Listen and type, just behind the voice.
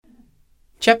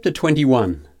Chapter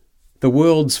 21. The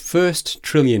World's First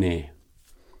Trillionaire.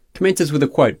 Commences with a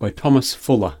quote by Thomas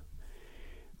Fuller.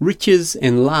 Riches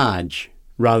enlarge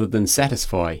rather than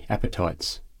satisfy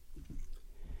appetites.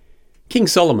 King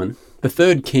Solomon, the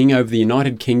third king over the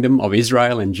United Kingdom of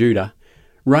Israel and Judah,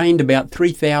 reigned about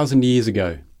 3,000 years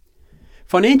ago.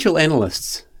 Financial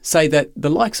analysts say that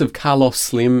the likes of Carlos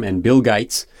Slim and Bill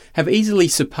Gates have easily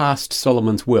surpassed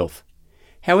Solomon's wealth.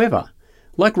 However,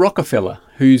 like Rockefeller,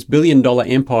 whose billion-dollar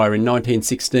empire in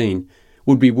 1916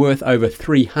 would be worth over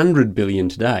 $300 billion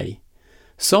today,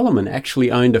 Solomon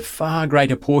actually owned a far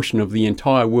greater portion of the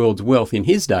entire world's wealth in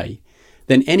his day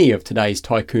than any of today's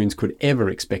tycoons could ever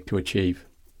expect to achieve.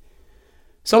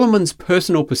 Solomon's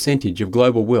personal percentage of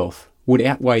global wealth would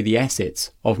outweigh the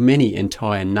assets of many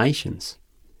entire nations.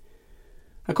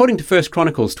 According to 1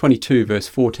 Chronicles 22 verse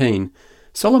 14,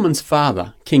 Solomon's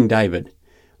father, King David,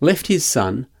 left his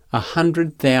son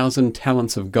 100,000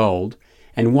 talents of gold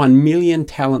and 1 million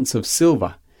talents of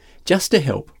silver just to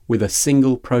help with a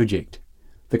single project,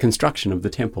 the construction of the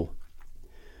temple.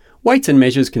 Weights and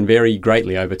measures can vary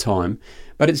greatly over time,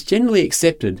 but it's generally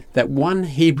accepted that one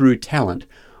Hebrew talent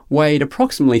weighed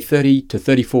approximately 30 to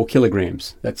 34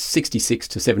 kilograms, that's 66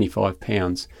 to 75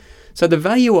 pounds. So the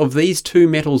value of these two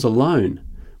metals alone,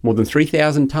 more than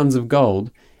 3,000 tons of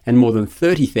gold and more than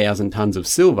 30,000 tons of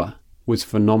silver, was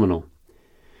phenomenal.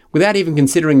 Without even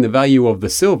considering the value of the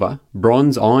silver,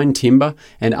 bronze, iron, timber,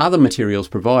 and other materials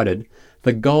provided,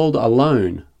 the gold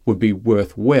alone would be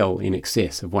worth well in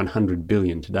excess of 100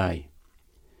 billion today.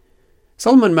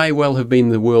 Solomon may well have been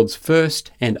the world's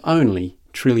first and only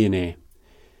trillionaire.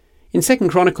 In 2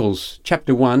 Chronicles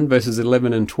chapter 1 verses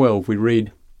 11 and 12 we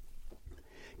read,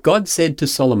 God said to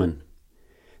Solomon,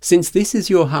 "Since this is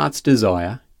your heart's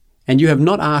desire, and you have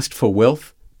not asked for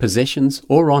wealth, possessions,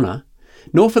 or honour,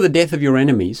 nor for the death of your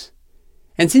enemies,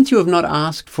 and since you have not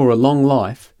asked for a long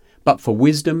life, but for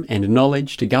wisdom and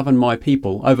knowledge to govern my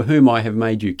people over whom I have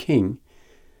made you king,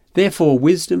 therefore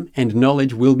wisdom and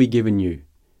knowledge will be given you,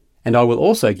 and I will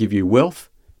also give you wealth,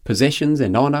 possessions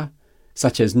and honour,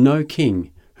 such as no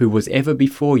king who was ever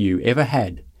before you ever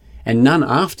had, and none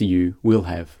after you will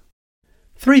have."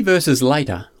 3 verses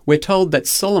later, we're told that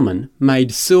Solomon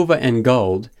made silver and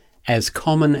gold as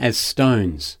common as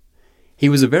stones. He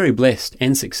was a very blessed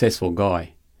and successful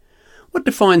guy. What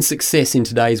defines success in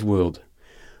today's world?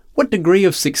 What degree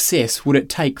of success would it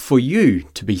take for you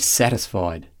to be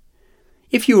satisfied?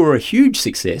 If you were a huge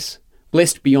success,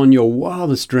 blessed beyond your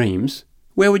wildest dreams,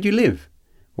 where would you live?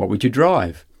 What would you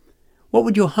drive? What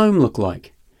would your home look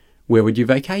like? Where would you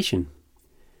vacation?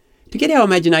 To get our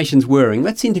imaginations whirring,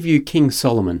 let's interview King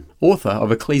Solomon, author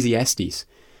of Ecclesiastes.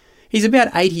 He's about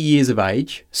 80 years of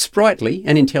age, sprightly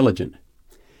and intelligent.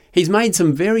 He's made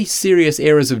some very serious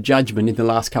errors of judgment in the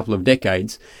last couple of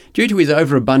decades due to his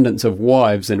overabundance of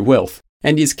wives and wealth,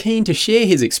 and is keen to share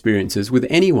his experiences with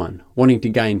anyone wanting to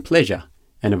gain pleasure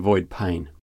and avoid pain.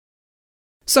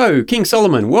 So, King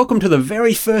Solomon, welcome to the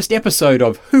very first episode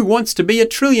of Who Wants to Be a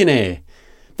Trillionaire?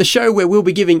 The show where we'll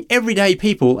be giving everyday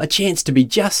people a chance to be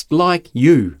just like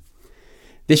you.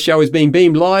 This show is being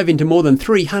beamed live into more than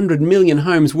 300 million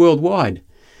homes worldwide.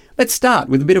 Let's start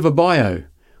with a bit of a bio.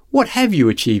 What have you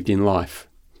achieved in life?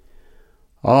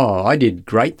 Oh, I did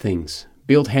great things.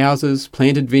 Built houses,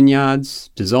 planted vineyards,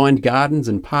 designed gardens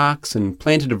and parks, and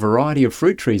planted a variety of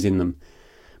fruit trees in them.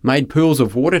 Made pools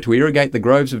of water to irrigate the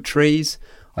groves of trees.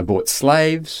 I bought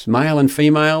slaves, male and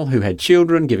female, who had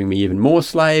children, giving me even more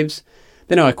slaves.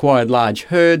 Then I acquired large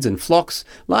herds and flocks,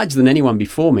 larger than anyone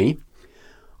before me.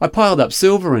 I piled up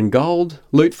silver and gold,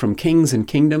 loot from kings and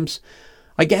kingdoms.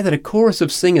 I gathered a chorus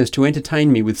of singers to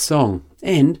entertain me with song,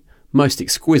 and, most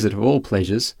exquisite of all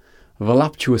pleasures,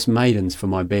 voluptuous maidens for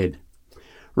my bed.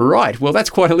 Right, well that's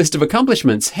quite a list of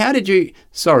accomplishments. How did you...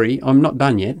 Sorry, I'm not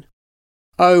done yet.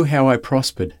 Oh, how I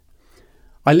prospered.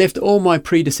 I left all my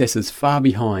predecessors far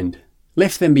behind,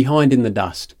 left them behind in the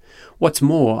dust. What's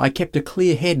more, I kept a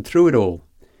clear head through it all.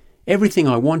 Everything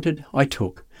I wanted, I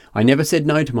took. I never said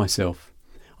no to myself.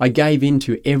 I gave in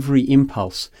to every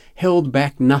impulse, held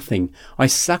back nothing. I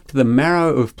sucked the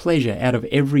marrow of pleasure out of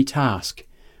every task,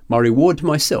 my reward to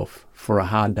myself for a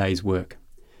hard day's work.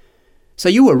 So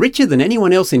you were richer than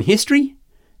anyone else in history?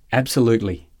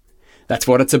 Absolutely. That's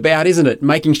what it's about, isn't it?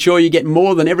 Making sure you get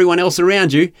more than everyone else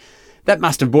around you. That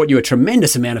must have brought you a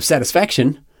tremendous amount of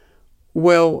satisfaction.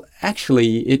 Well,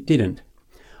 actually, it didn't.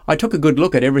 I took a good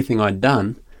look at everything I'd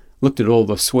done, looked at all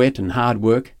the sweat and hard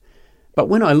work, but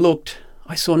when I looked,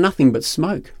 I saw nothing but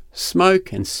smoke.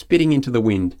 Smoke and spitting into the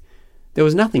wind. There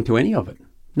was nothing to any of it.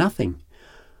 Nothing.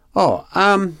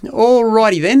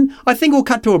 Alrighty then. I think we'll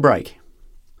cut to a break.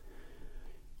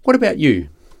 What about you?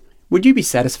 Would you be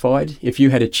satisfied if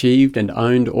you had achieved and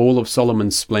owned all of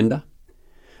Solomon's splendour?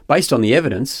 Based on the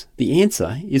evidence, the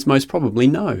answer is most probably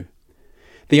no.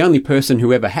 The only person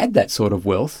who ever had that sort of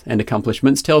wealth and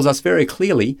accomplishments tells us very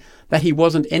clearly that he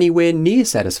wasn't anywhere near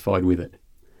satisfied with it.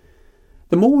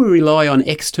 The more we rely on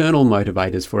external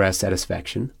motivators for our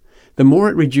satisfaction, the more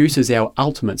it reduces our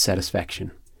ultimate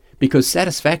satisfaction, because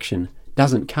satisfaction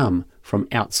doesn't come from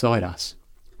outside us.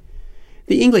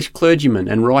 The English clergyman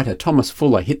and writer Thomas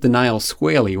Fuller hit the nail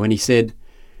squarely when he said,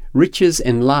 "Riches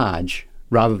enlarge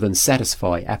rather than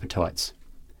satisfy appetites."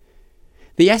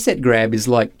 The asset grab is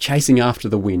like chasing after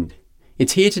the wind.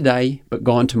 It's here today, but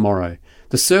gone tomorrow.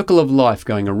 The circle of life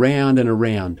going around and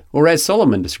around, or as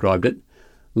Solomon described it,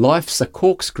 life's a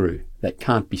corkscrew that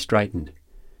can't be straightened.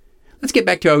 Let's get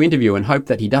back to our interview and hope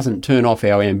that he doesn't turn off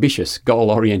our ambitious,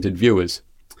 goal-oriented viewers.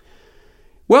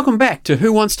 Welcome back to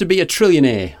Who Wants to Be a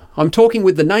Trillionaire? I'm talking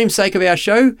with the namesake of our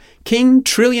show, King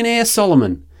Trillionaire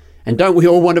Solomon. And don't we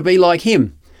all want to be like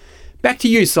him? Back to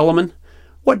you, Solomon.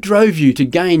 What drove you to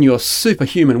gain your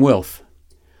superhuman wealth?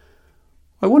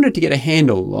 I wanted to get a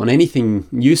handle on anything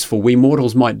useful we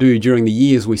mortals might do during the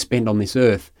years we spend on this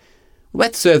earth. Well,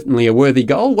 that's certainly a worthy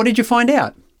goal. What did you find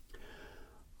out?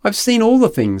 I've seen all the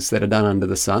things that are done under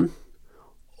the sun.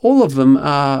 All of them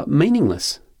are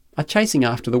meaningless, are chasing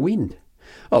after the wind.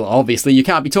 Well, obviously you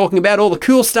can't be talking about all the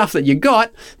cool stuff that you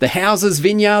got. The houses,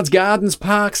 vineyards, gardens,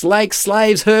 parks, lakes,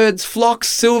 slaves, herds, flocks,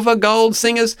 silver, gold,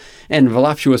 singers, and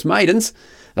voluptuous maidens.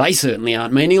 They certainly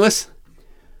aren't meaningless.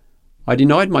 I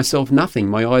denied myself nothing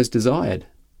my eyes desired.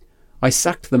 I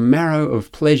sucked the marrow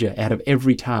of pleasure out of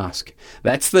every task.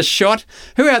 That's the shot.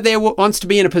 Who out there wants to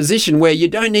be in a position where you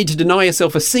don't need to deny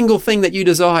yourself a single thing that you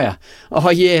desire? Oh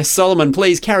yeah, Solomon,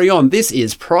 please carry on. This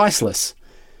is priceless.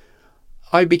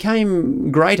 I became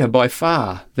greater by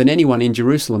far than anyone in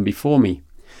Jerusalem before me.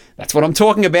 That's what I'm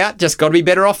talking about, just got to be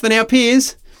better off than our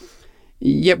peers.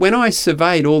 Yet when I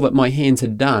surveyed all that my hands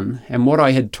had done and what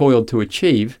I had toiled to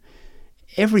achieve,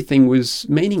 everything was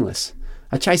meaningless,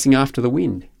 a chasing after the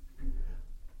wind.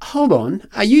 Hold on,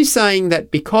 are you saying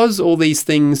that because all these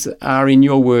things are, in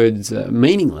your words,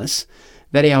 meaningless,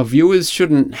 that our viewers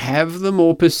shouldn't have them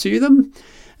or pursue them?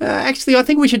 Actually, I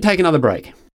think we should take another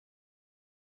break.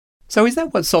 So is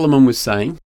that what Solomon was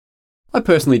saying? I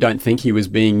personally don't think he was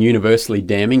being universally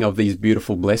damning of these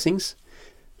beautiful blessings.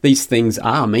 These things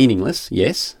are meaningless,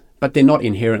 yes, but they're not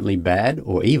inherently bad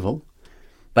or evil.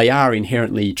 They are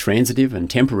inherently transitive and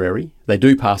temporary. They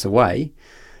do pass away.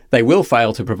 They will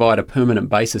fail to provide a permanent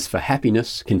basis for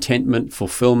happiness, contentment,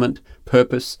 fulfillment,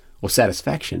 purpose, or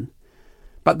satisfaction.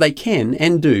 But they can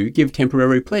and do give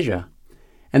temporary pleasure.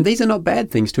 And these are not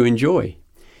bad things to enjoy.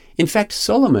 In fact,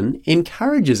 Solomon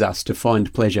encourages us to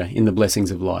find pleasure in the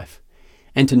blessings of life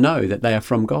and to know that they are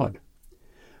from God.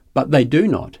 But they do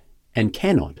not and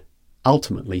cannot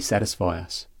ultimately satisfy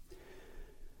us.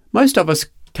 Most of us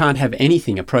can't have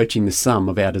anything approaching the sum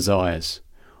of our desires,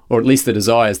 or at least the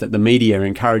desires that the media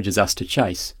encourages us to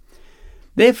chase.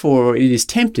 Therefore, it is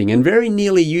tempting and very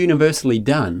nearly universally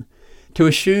done to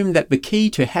assume that the key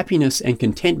to happiness and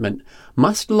contentment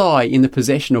must lie in the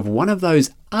possession of one of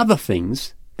those other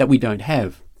things that we don't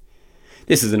have.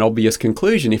 This is an obvious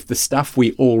conclusion if the stuff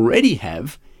we already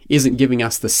have isn't giving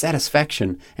us the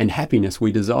satisfaction and happiness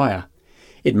we desire.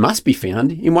 It must be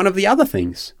found in one of the other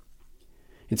things.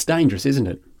 It's dangerous, isn't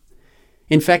it?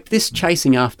 In fact, this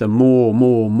chasing after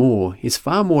more is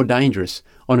far more dangerous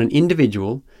on an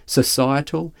individual,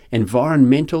 societal,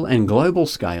 environmental and global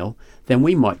scale than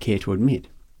we might care to admit.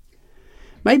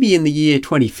 Maybe in the year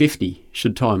 2050,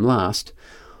 should time last,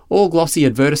 all glossy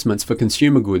advertisements for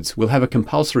consumer goods will have a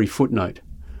compulsory footnote.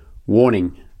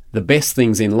 Warning, the best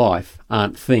things in life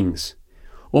aren't things.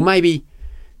 Or maybe,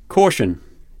 caution,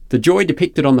 the joy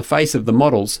depicted on the face of the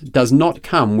models does not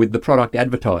come with the product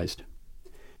advertised.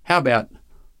 How about,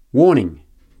 warning,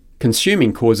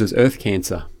 consuming causes earth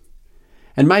cancer.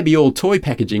 And maybe all toy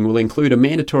packaging will include a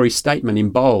mandatory statement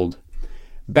in bold,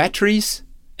 batteries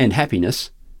and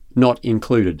happiness not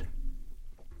included.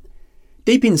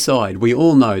 Deep inside, we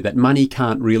all know that money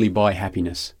can't really buy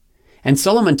happiness. And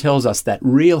Solomon tells us that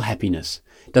real happiness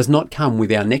does not come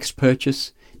with our next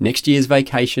purchase, next year's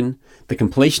vacation, the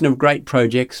completion of great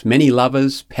projects, many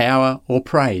lovers, power or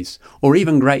praise, or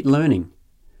even great learning.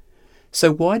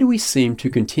 So why do we seem to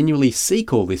continually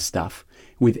seek all this stuff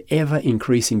with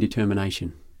ever-increasing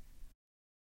determination?